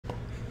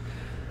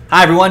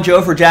Hi everyone,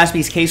 Joe for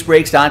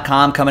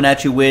JaspysCaseBreaks.com coming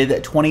at you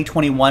with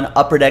 2021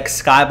 Upper Deck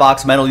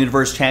Skybox Metal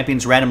Universe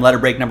Champions Random Letter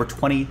Break number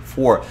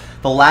 24.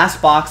 The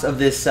last box of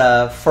this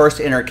first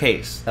inner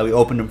case that we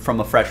opened from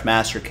a fresh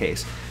master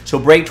case. So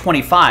break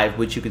 25,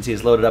 which you can see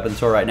is loaded up in the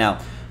store right now,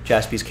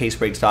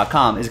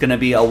 JaspysCaseBreaks.com, is going to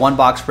be a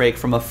one-box break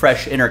from a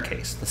fresh inner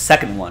case, the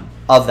second one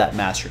of that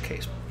master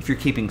case, if you're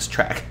keeping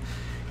track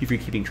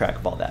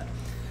of all that.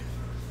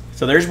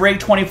 So there's break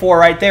 24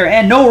 right there,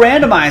 and no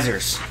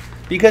randomizers,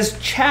 because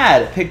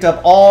Chad picked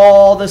up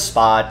all the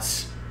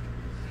spots.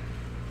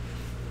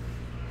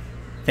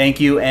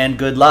 Thank you and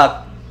good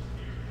luck.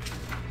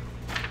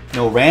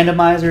 No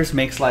randomizers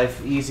makes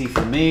life easy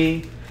for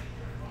me.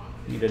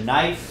 Need a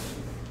knife.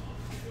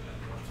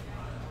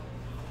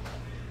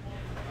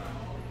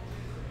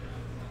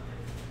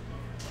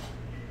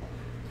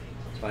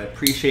 So I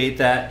appreciate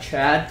that,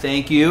 Chad.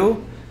 Thank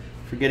you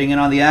for getting in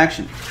on the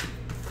action.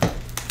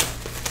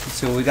 Let's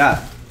see what we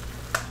got.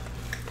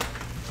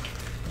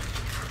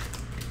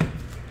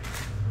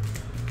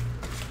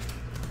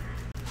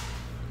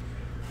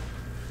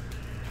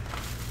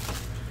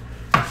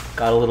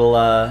 Got a little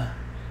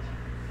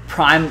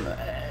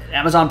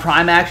Amazon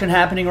Prime action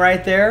happening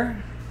right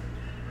there.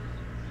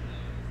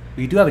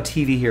 We do have a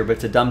TV here, but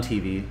it's a dumb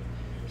TV,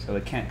 so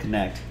it can't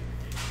connect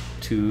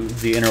to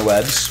the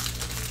interwebs.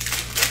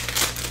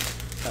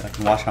 But I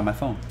can watch it on my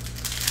phone.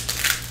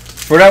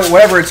 For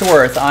whatever it's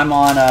worth, I'm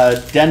on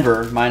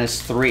Denver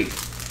 -3.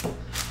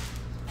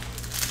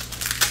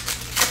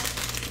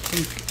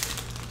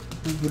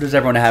 Who does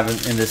everyone have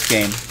in this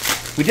game?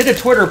 We did a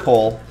Twitter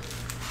poll.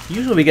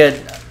 Usually we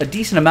get a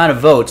decent amount of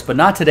votes, but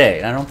not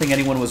today. I don't think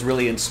anyone was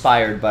really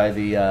inspired by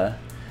the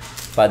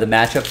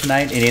matchup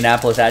tonight,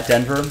 Indianapolis at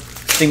Denver. I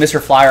think Mr.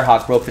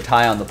 Flyerhawk broke the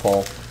tie on the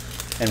poll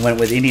and went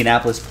with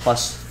Indianapolis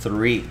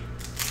 +3.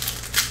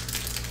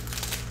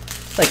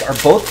 Like, are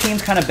both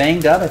teams kind of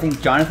banged up? I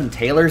think Jonathan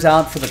Taylor's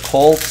out for the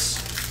Colts.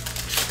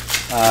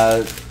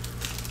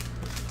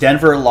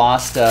 Denver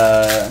lost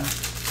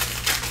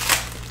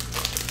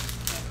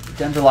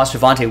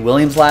Javonte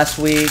Williams last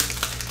week,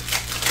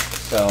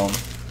 so.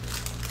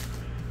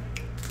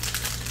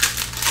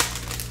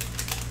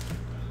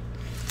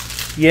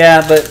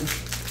 Yeah, but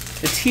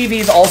the TV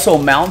is also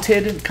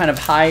mounted kind of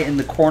high in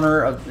the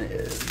corner of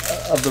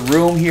the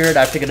room here. I'd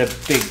have to get a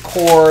big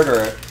cord,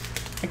 or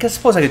I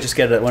suppose I could just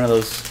get one of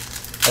those,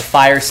 a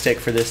Fire Stick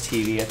for this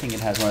TV. I think it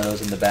has one of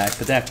those in the back,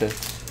 but then I have to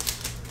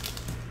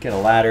get a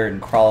ladder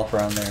and crawl up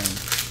around there.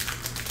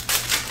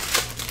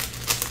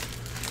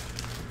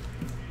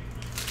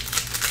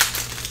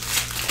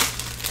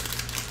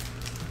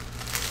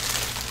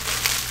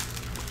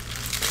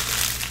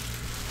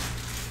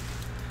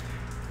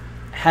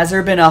 Has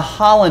there been a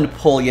Holland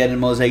pull yet in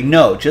Mosaic?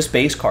 No, just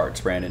base cards,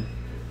 Brandon.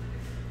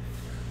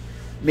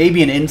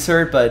 Maybe an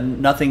insert, but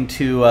nothing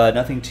too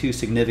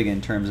significant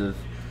in terms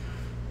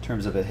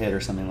of a hit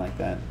or something like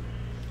that.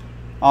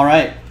 All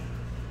right.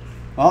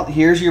 Well,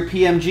 here's your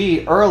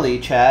PMG early,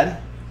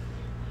 Chad.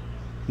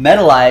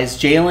 Metallized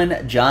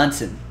Jalen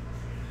Johnson.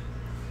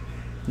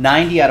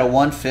 90 out of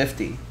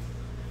 150.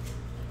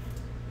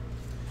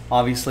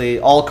 Obviously,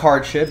 all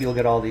card ship. You'll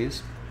get all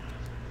these.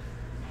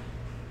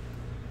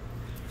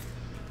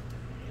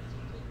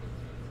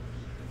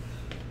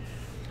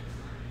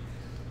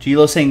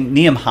 Gilo saying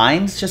Nyheim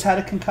Hines just had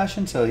a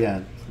concussion, so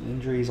yeah,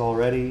 injuries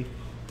already.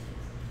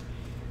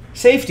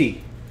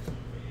 Safety.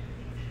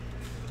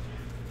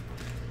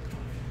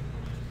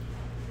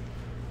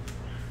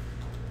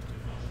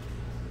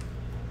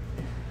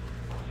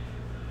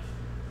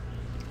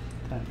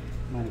 That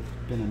might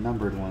have been a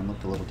numbered one,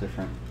 looked a little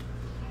different.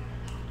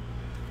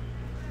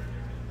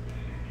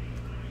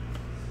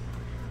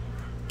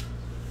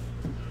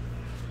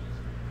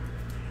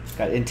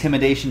 Got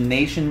Intimidation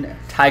Nation,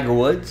 Tiger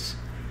Woods.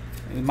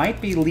 It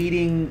might be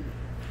leading,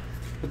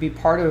 would be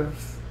part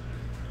of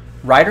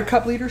Ryder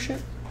Cup leadership,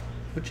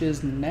 which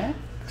is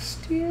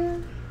next year.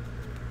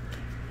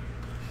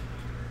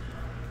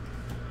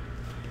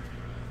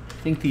 I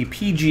think the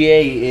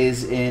PGA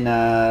is in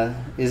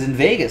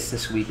Vegas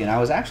this weekend. I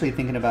was actually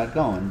thinking about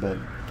going, but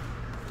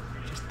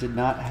just did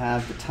not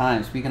have the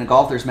time. Speaking of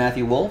golf, there's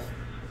Matthew Wolff.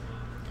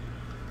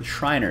 The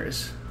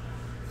Shriners.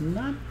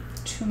 Not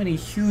too many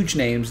huge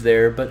names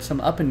there, but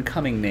some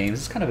up-and-coming names.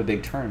 It's kind of a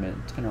big tournament.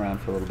 It's been around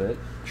for a little bit.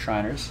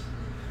 Shriners.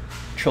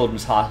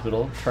 Children's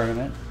Hospital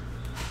tournament.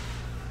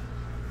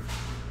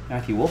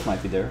 Matthew Wolff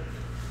might be there.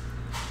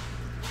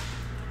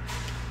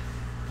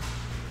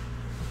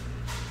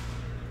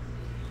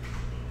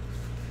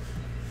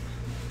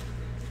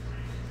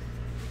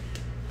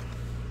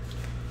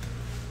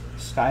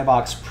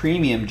 Skybox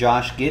Premium,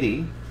 Josh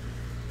Giddey.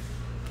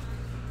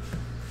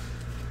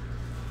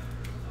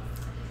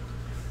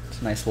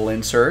 Nice little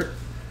insert.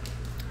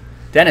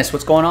 Dennis,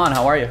 what's going on?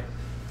 How are you?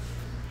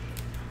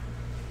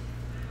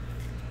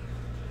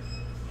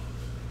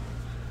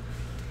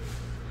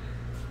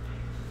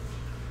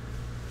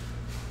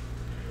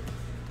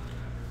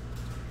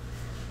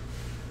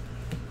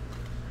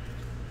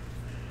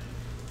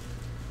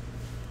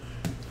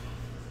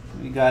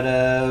 We got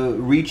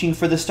Reaching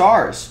for the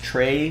Stars,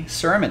 Trey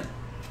Sermon.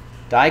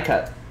 Die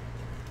cut.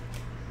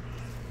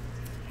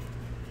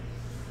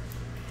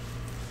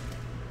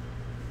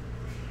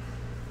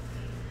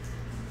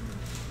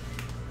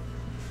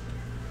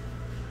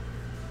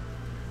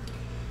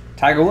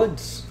 Tiger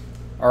Woods.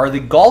 Are the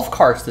golf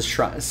carts the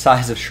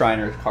size of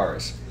Shriner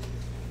cars?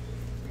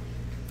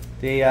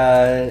 They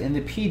in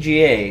the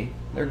PGA,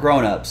 they're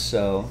grown-ups,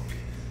 so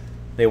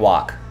they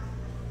walk.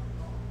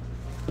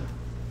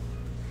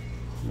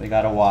 They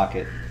gotta walk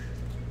it.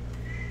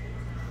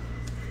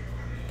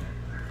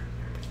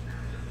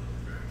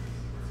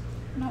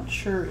 I'm not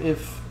sure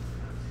if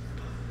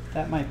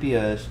that might be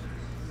a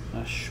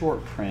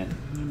short print.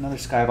 Another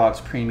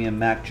Skybox Premium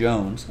Mac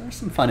Jones. There's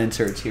some fun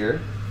inserts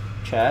here,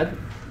 Chad.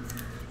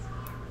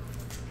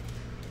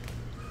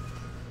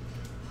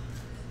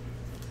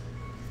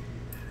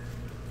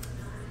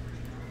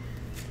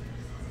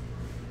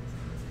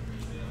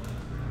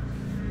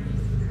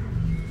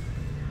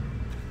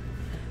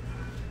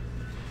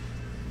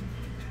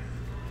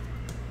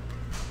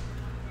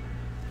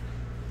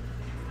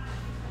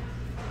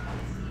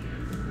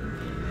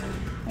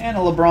 And a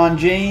LeBron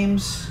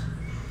James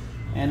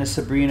and a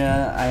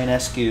Sabrina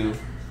Ionescu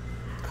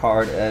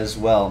card as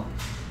well.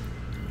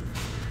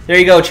 There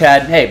you go,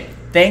 Chad. Hey,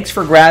 thanks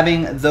for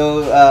grabbing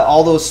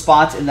all those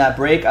spots in that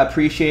break. I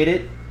appreciate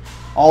it.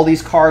 All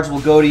these cards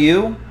will go to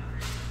you.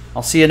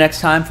 I'll see you next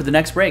time for the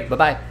next break.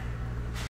 Bye-bye.